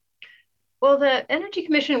 Well, the Energy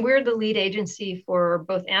Commission, we're the lead agency for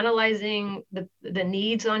both analyzing the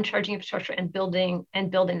needs on charging infrastructure and building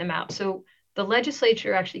them out. So the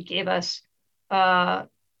legislature actually gave us a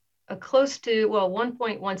close to,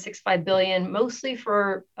 $1.165 billion, mostly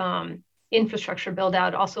for infrastructure build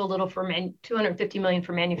out, also a little for $250 million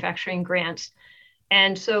for manufacturing grants.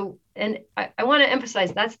 And so, I want to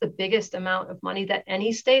emphasize that's the biggest amount of money that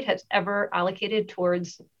any state has ever allocated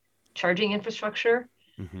towards charging infrastructure.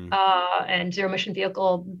 And zero emission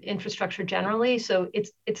vehicle infrastructure generally. So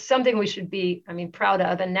it's something we should be, proud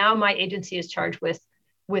of. And now my agency is charged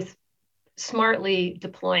with smartly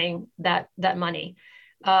deploying that money.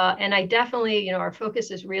 And I definitely, our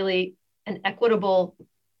focus is really an equitable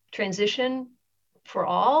transition for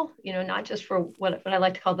all, not just for what I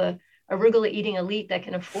like to call the arugula eating elite that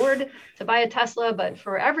can afford to buy a Tesla, but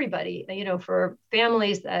for everybody, for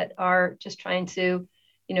families that are just trying to,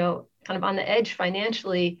 kind of on the edge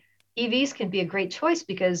financially. EVs can be a great choice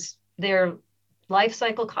because their life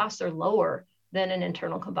cycle costs are lower than an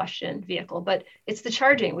internal combustion vehicle, but it's the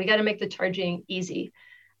charging. We got to make the charging easy.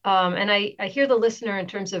 And I hear the listener in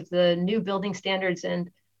terms of the new building standards and,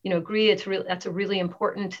 agree that's a really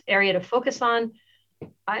important area to focus on.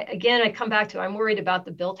 I come back to, I'm worried about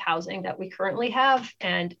the built housing that we currently have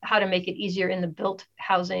and how to make it easier in the built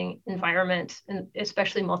housing environment, and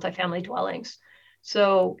especially multifamily dwellings.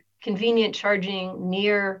 So convenient charging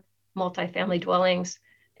near multifamily dwellings,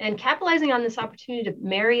 and capitalizing on this opportunity to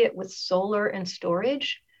marry it with solar and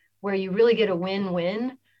storage, where you really get a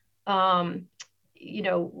win-win.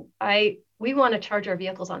 We want to charge our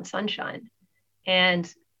vehicles on sunshine,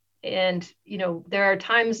 and there are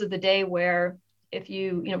times of the day where if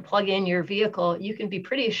you plug in your vehicle, you can be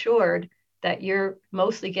pretty assured that you're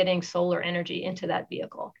mostly getting solar energy into that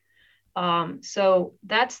vehicle. So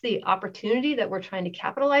that's the opportunity that we're trying to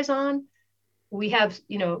capitalize on. We have,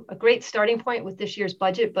 a great starting point with this year's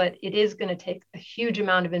budget, but it is going to take a huge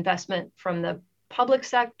amount of investment from the public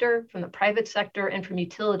sector, from the private sector, and from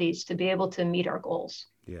utilities to be able to meet our goals.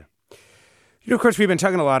 Yeah. Of course, we've been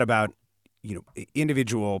talking a lot about,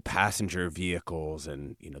 individual passenger vehicles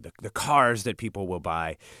and, the cars that people will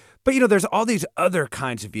buy. But, there's all these other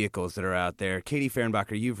kinds of vehicles that are out there. Katie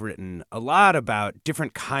Fehrenbacher, you've written a lot about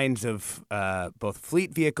different kinds of both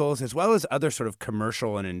fleet vehicles as well as other sort of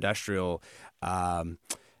commercial and industrial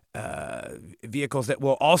vehicles that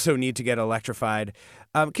will also need to get electrified.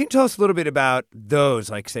 Can you tell us a little bit about those,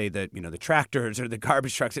 like, say, the tractors or the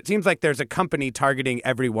garbage trucks? It seems like there's a company targeting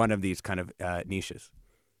every one of these kind of niches.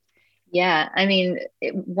 Yeah, I mean,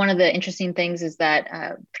 one of the interesting things is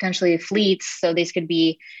that potentially fleets, so these could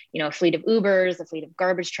be, a fleet of Ubers, a fleet of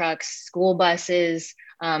garbage trucks, school buses.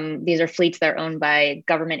 These are fleets that are owned by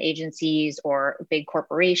government agencies or big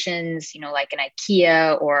corporations, like an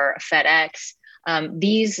IKEA or a FedEx.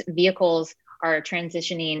 These vehicles are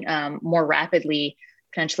transitioning more rapidly,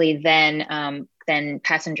 potentially, than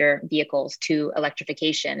passenger vehicles to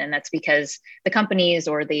electrification. And that's because the companies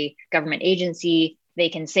or the government agency, they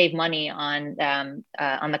can save money on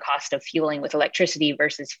the cost of fueling with electricity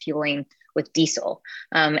versus fueling with diesel.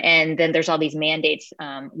 And then there's all these mandates,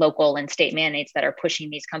 local and state mandates that are pushing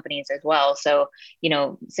these companies as well. So,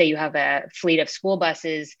 say you have a fleet of school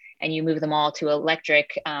buses and you move them all to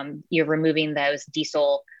electric, you're removing those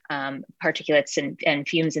diesel particulates and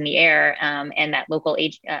fumes in the air, and that local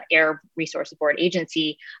air resource board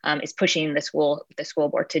agency is pushing the school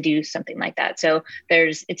board to do something like that. So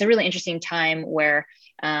it's a really interesting time where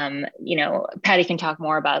Patty can talk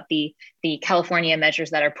more about the California measures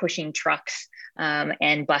that are pushing trucks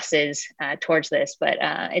and buses towards this, but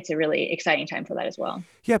it's a really exciting time for that as well.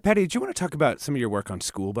 Yeah, Patty, do you want to talk about some of your work on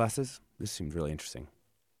school buses? This seems really interesting.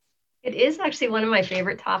 It is actually one of my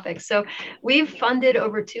favorite topics. So we've funded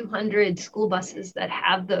over 200 school buses that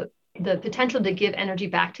have the potential to give energy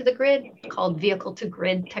back to the grid, called vehicle to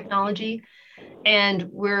grid technology. And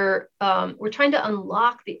we're trying to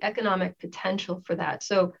unlock the economic potential for that.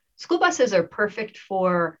 So school buses are perfect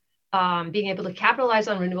for being able to capitalize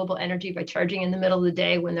on renewable energy by charging in the middle of the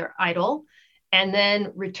day when they're idle, and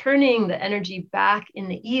then returning the energy back in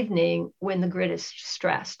the evening when the grid is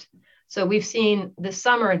stressed. So we've seen this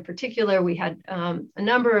summer in particular, we had a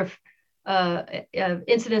number of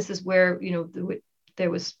incidences where,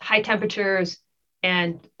 there was high temperatures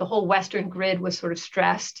and the whole Western grid was sort of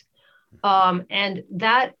stressed. And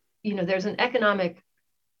that, there's an economic,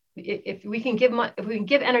 if we can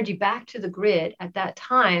give energy back to the grid at that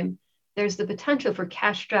time, there's the potential for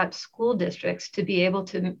cash-strapped school districts to be able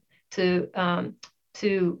to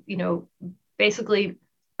basically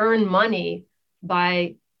earn money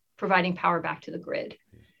by providing power back to the grid.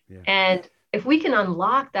 Yeah. And if we can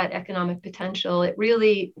unlock that economic potential, it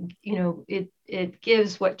really, it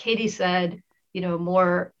gives what Katie said,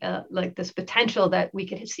 more like this potential that we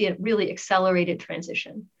could see a really accelerated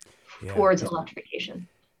transition towards electrification.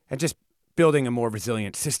 And just building a more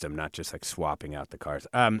resilient system, not just like swapping out the cars.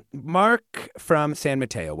 Mark from San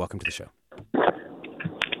Mateo, welcome to the show.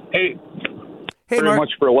 Hey, Mark. Very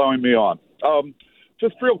much for allowing me on.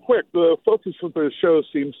 Just real quick, the focus of the show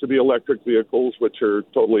seems to be electric vehicles, which are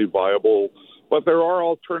totally viable, but there are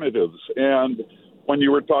alternatives. And when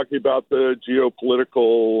you were talking about the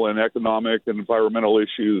geopolitical and economic and environmental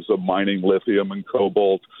issues of mining lithium and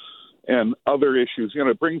cobalt and other issues,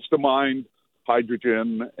 it brings to mind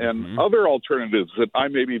hydrogen and other alternatives that I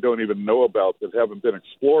maybe don't even know about that haven't been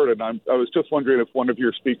explored. And I was just wondering if one of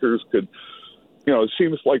your speakers could, it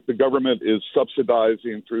seems like the government is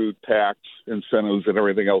subsidizing through tax incentives and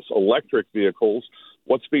everything else electric vehicles.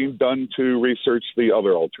 What's being done to research the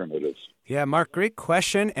other alternatives? Yeah, Mark, great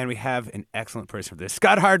question. And we have an excellent person for this.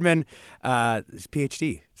 Scott Hardman, his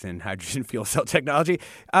PhD is in hydrogen fuel cell technology.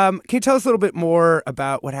 Can you tell us a little bit more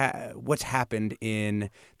about what's happened in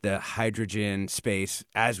the hydrogen space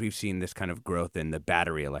as we've seen this kind of growth in the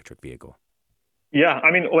battery electric vehicle? Yeah,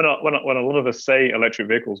 I mean, when a lot of us say electric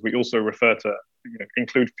vehicles, we also refer to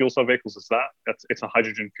include fuel cell vehicles as that. It's a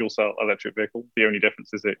hydrogen fuel cell electric vehicle. The only difference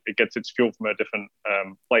is it gets its fuel from a different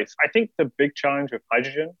place. I think the big challenge with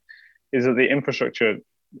hydrogen is that the infrastructure,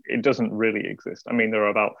 it doesn't really exist. I mean, there are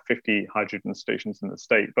about 50 hydrogen stations in the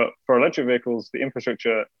state, but for electric vehicles, the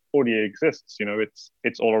infrastructure already exists.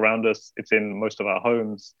 It's all around us. It's in most of our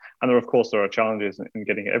homes. And there are challenges in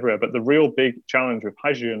getting it everywhere. But the real big challenge with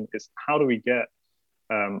hydrogen is how do we get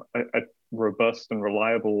a robust and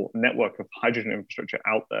reliable network of hydrogen infrastructure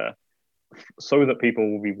out there so that people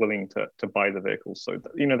will be willing to buy the vehicles. So,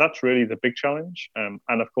 that's really the big challenge.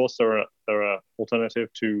 And of course, there are alternative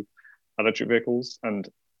to electric vehicles. And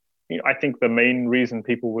I think the main reason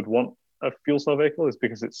people would want a fuel cell vehicle is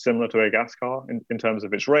because it's similar to a gas car in terms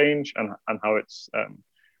of its range and how it's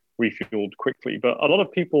refueled quickly. But a lot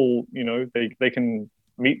of people, they can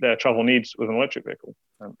meet their travel needs with an electric vehicle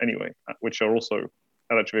anyway, which are also,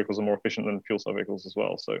 electric vehicles are more efficient than fuel cell vehicles as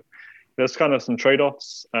well. So there's kind of some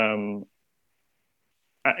trade-offs.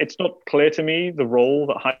 It's not clear to me the role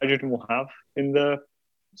that hydrogen will have in the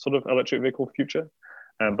sort of electric vehicle future.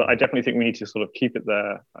 But I definitely think we need to sort of keep it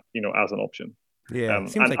there, as an option. Yeah.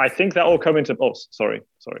 And I think that will come into. Oh, sorry.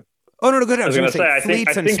 Oh, no, go ahead. I was going to say,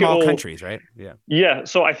 fleets in small countries, right? Yeah. Yeah.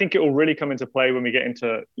 So I think it will really come into play when we get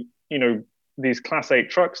into, these Class 8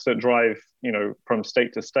 trucks that drive, from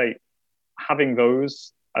state to state. Having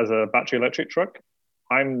those as a battery electric truck,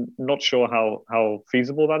 I'm not sure how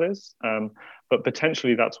feasible that is. But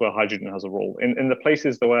potentially that's where hydrogen has a role. In the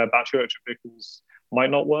places where battery electric vehicles might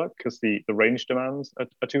not work because the range demands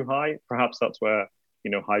are too high, perhaps that's where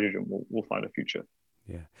hydrogen will find a future.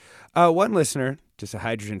 Yeah. One listener, just a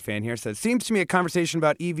hydrogen fan here, says, seems to me a conversation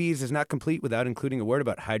about EVs is not complete without including a word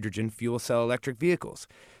about hydrogen fuel cell electric vehicles.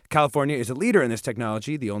 California is a leader in this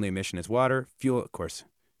technology. The only emission is water. Fuel, of course,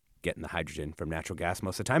 getting the hydrogen from natural gas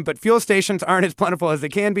most of the time. But fuel stations aren't as plentiful as they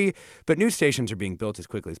can be, but new stations are being built as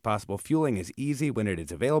quickly as possible. Fueling is easy when it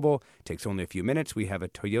is available. It takes only a few minutes. We have a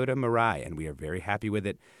Toyota Mirai, and we are very happy with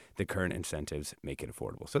it. The current incentives make it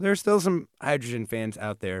affordable. So there's still some hydrogen fans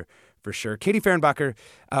out there for sure. Katie Fehrenbacher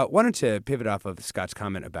wanted to pivot off of Scott's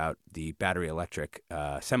comment about the battery electric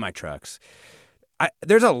semi-trucks.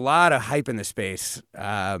 There's a lot of hype in the space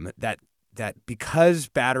that because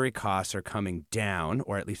battery costs are coming down,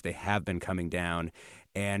 or at least they have been coming down,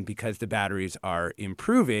 and because the batteries are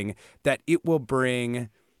improving, that it will bring,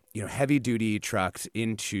 heavy-duty trucks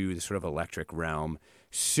into the sort of electric realm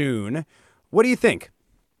soon. What do you think?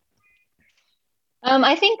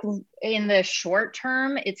 I think in the short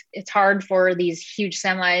term, it's hard for these huge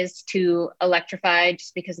semis to electrify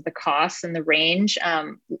just because of the costs and the range.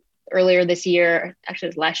 Earlier this year, actually it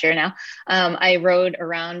was last year now, I rode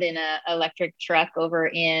around in an electric truck over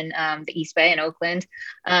in the East Bay in Oakland.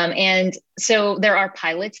 And so there are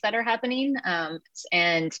pilots that are happening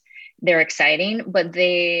and they're exciting, but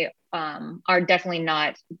they are definitely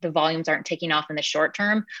not, the volumes aren't taking off in the short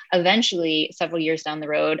term. Eventually, several years down the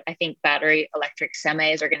road, I think battery electric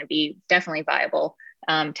semis are going to be definitely viable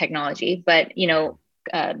technology. But,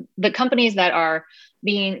 the companies that are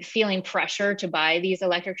feeling pressure to buy these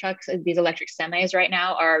electric trucks, these electric semis right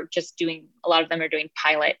now are just a lot of them are doing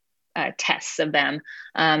pilot tests of them.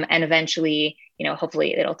 And eventually,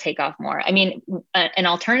 hopefully it'll take off more. I mean, an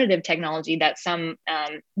alternative technology that some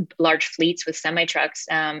large fleets with semi-trucks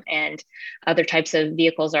and other types of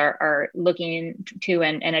vehicles are looking to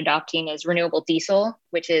and adopting is renewable diesel,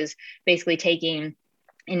 which is basically taking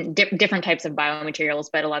in different types of biomaterials,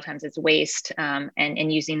 but a lot of times it's waste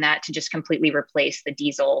and using that to just completely replace the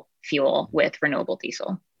diesel fuel with renewable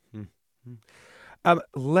diesel.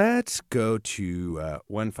 Let's go to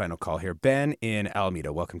one final call here. Ben in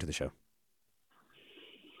Alameda, welcome to the show.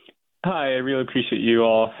 Hi, I really appreciate you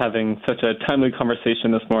all having such a timely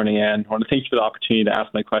conversation this morning, and I want to thank you for the opportunity to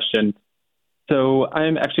ask my question. So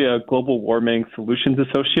I'm actually a global warming solutions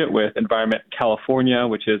associate with Environment California,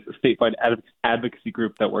 which is a statewide advocacy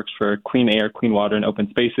group that works for clean air, clean water, and open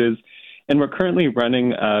spaces. And we're currently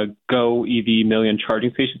running a Go EV Million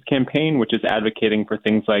Charging Stations campaign, which is advocating for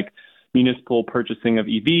things like municipal purchasing of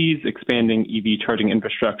EVs, expanding EV charging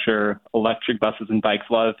infrastructure, electric buses and bikes,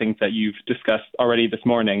 a lot of things that you've discussed already this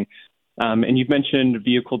morning. And you've mentioned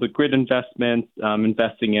vehicle-to-grid investments,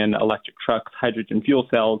 investing in electric trucks, hydrogen fuel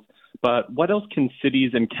cells. But what else can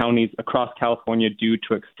cities and counties across California do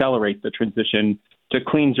to accelerate the transition to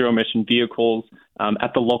clean zero-emission vehicles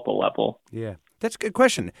at the local level? Yeah, that's a good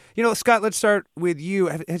question. Scott, let's start with you.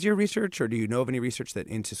 Has your research, or do you know of any research that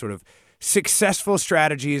into sort of successful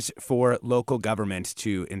strategies for local governments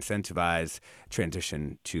to incentivize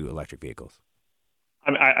transition to electric vehicles?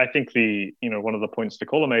 I think one of the points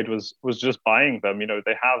Nicola made was just buying them.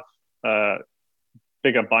 They have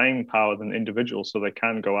bigger buying power than individuals, so they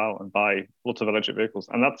can go out and buy lots of electric vehicles,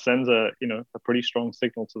 and that sends a pretty strong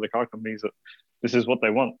signal to the car companies that this is what they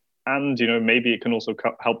want. And, maybe it can also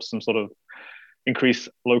help some sort of increase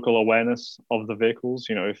local awareness of the vehicles.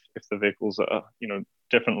 If the vehicles are,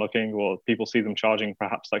 different looking or people see them charging,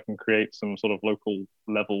 perhaps that can create some sort of local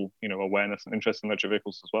level, awareness and interest in electric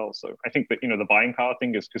vehicles as well. So I think that, the buying power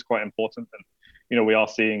thing is quite important. And, we are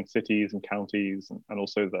seeing cities and counties and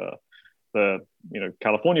also the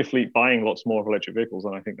California fleet buying lots more of electric vehicles.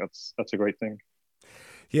 And I think that's a great thing.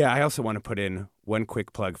 Yeah, I also want to put in one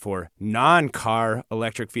quick plug for non-car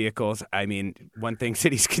electric vehicles. I mean, one thing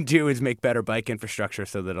cities can do is make better bike infrastructure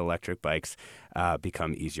so that electric bikes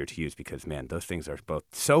become easier to use because, man, those things are both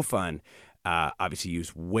so fun, obviously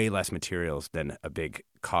use way less materials than a big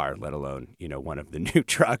car, let alone, one of the new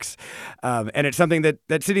trucks. And it's something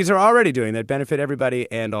that cities are already doing that benefit everybody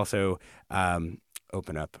and also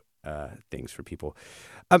open up things for people.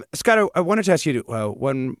 Scott, I wanted to ask you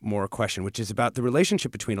one more question, which is about the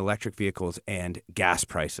relationship between electric vehicles and gas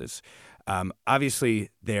prices.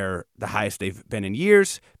 Obviously, they're the highest they've been in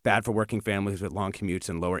years, bad for working families with long commutes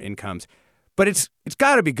and lower incomes. But it's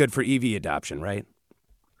got to be good for EV adoption, right?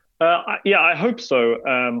 Yeah, I hope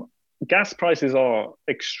so. Gas prices are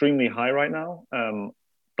extremely high right now,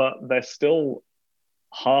 but they're still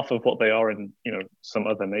half of what they are in some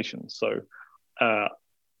other nations. So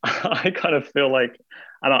I kind of feel like,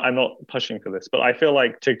 and I'm not pushing for this, but I feel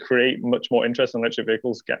like to create much more interest in electric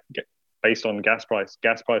vehicles based on gas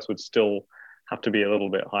price would still have to be a little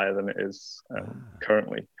bit higher than it is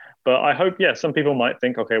currently. But I hope, some people might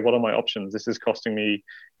think, okay, what are my options? This is costing me,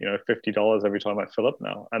 $50 every time I fill up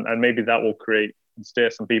now. And maybe that will create and steer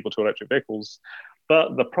some people to electric vehicles.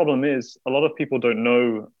 But the problem is a lot of people don't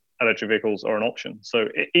know electric vehicles are an option. So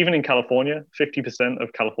even in California, 50%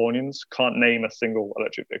 of Californians can't name a single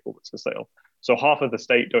electric vehicle that's for sale. So half of the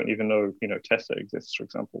state don't even know, Tesla exists, for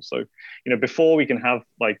example. So, before we can have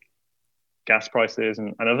like gas prices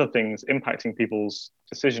and other things impacting people's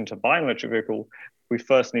decision to buy an electric vehicle, we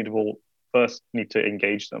first need to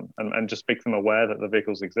engage them and just make them aware that the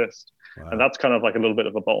vehicles exist. Wow. And that's kind of like a little bit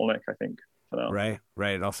of a bottleneck, I think. Right.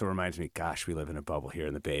 It also reminds me, gosh, we live in a bubble here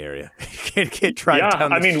in the Bay Area. You can't drive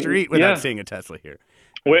down the street without seeing a Tesla here.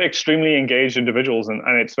 We're extremely engaged individuals, and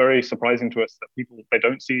it's very surprising to us that people, they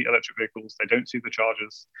don't see electric vehicles, they don't see the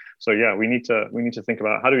chargers. So we need to think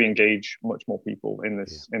about how do we engage much more people in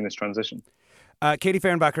this transition. Katie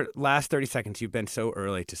Fehrenbacher, last 30 seconds. You've been so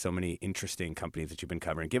early to so many interesting companies that you've been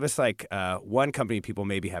covering. Give us one company people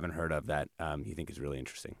maybe haven't heard of that you think is really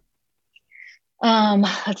interesting.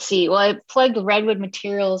 Let's see. Well, I plugged Redwood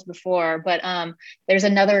Materials before, but there's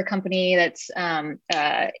another company that's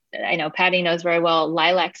I know Patty knows very well,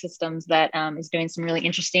 Lilac Systems, that is doing some really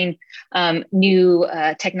interesting new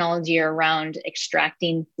technology around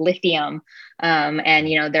extracting lithium.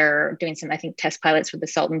 And they're doing some, I think, test pilots with the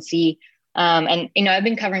Salton Sea. And I've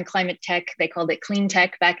been covering climate tech. They called it clean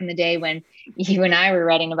tech back in the day when you and I were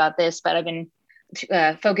writing about this, but I've been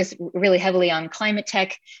focus really heavily on climate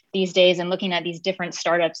tech these days and looking at these different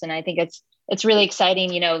startups. And I think it's really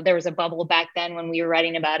exciting. There was a bubble back then when we were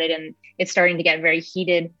writing about it, and it's starting to get very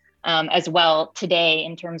heated as well today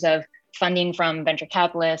in terms of funding from venture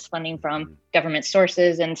capitalists, funding from government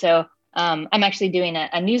sources. And so I'm actually doing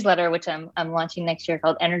a newsletter, which I'm launching next year,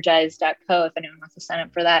 called energize.co, if anyone wants to sign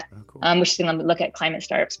up for that, which is going to look at climate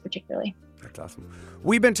startups particularly. That's awesome.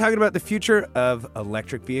 We've been talking about the future of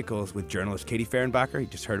electric vehicles with journalist Katie Fehrenbacher. You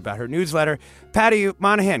just heard about her newsletter. Patty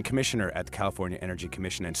Monahan, commissioner at the California Energy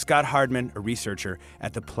Commission, and Scott Hardman, a researcher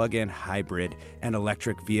at the Plug-in Hybrid and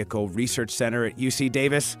Electric Vehicle Research Center at UC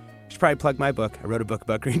Davis. I should probably plug my book. I wrote a book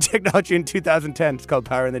about green technology in 2010. It's called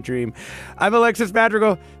Power in the Dream. I'm Alexis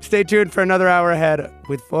Madrigal. Stay tuned for another hour ahead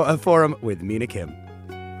with a forum with Mina Kim.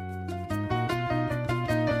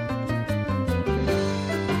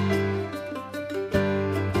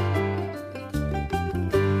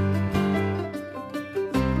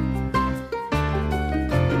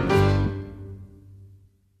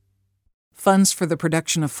 Funds for the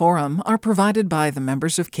production of Forum are provided by the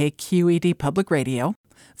members of KQED Public Radio,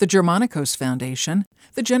 the Germanicos Foundation,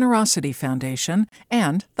 the Generosity Foundation,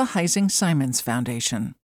 and the Heising-Simons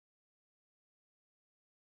Foundation.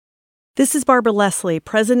 This is Barbara Leslie,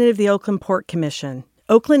 President of the Oakland Port Commission.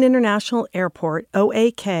 Oakland International Airport,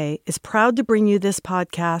 OAK, is proud to bring you this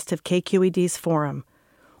podcast of KQED's Forum.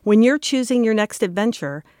 When you're choosing your next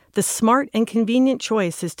adventure, the smart and convenient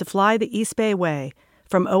choice is to fly the East Bay Way,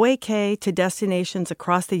 from OAK to destinations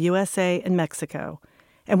across the USA and Mexico.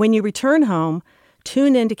 And when you return home,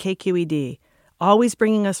 tune in to KQED, always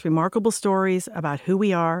bringing us remarkable stories about who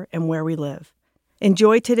we are and where we live.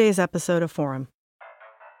 Enjoy today's episode of Forum.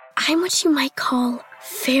 I'm what you might call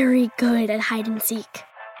very good at hide and seek.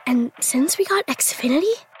 And since we got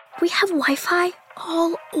Xfinity, we have Wi-Fi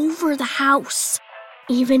all over the house,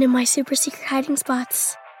 even in my super secret hiding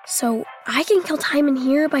spots. So I can kill time in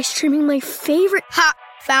here by streaming my favorite... Ha!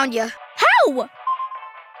 Found ya. How?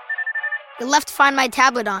 You left Find My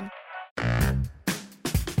tablet on.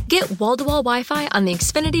 Get wall-to-wall Wi-Fi on the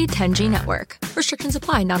Xfinity 10G network. Restrictions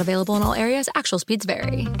apply. Not available in all areas. Actual speeds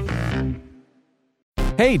vary.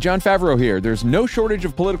 Hey, John Favreau here. There's no shortage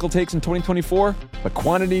of political takes in 2024, but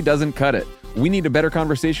quantity doesn't cut it. We need a better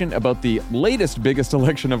conversation about the latest, biggest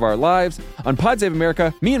election of our lives. On Pod Save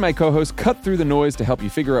America, me and my co-hosts cut through the noise to help you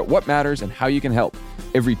figure out what matters and how you can help.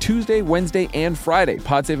 Every Tuesday, Wednesday, and Friday,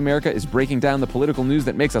 Pod Save America is breaking down the political news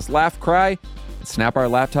that makes us laugh, cry, and snap our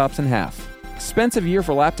laptops in half. Expensive year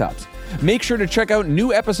for laptops. Make sure to check out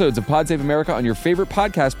new episodes of Pod Save America on your favorite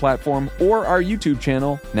podcast platform or our YouTube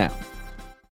channel now.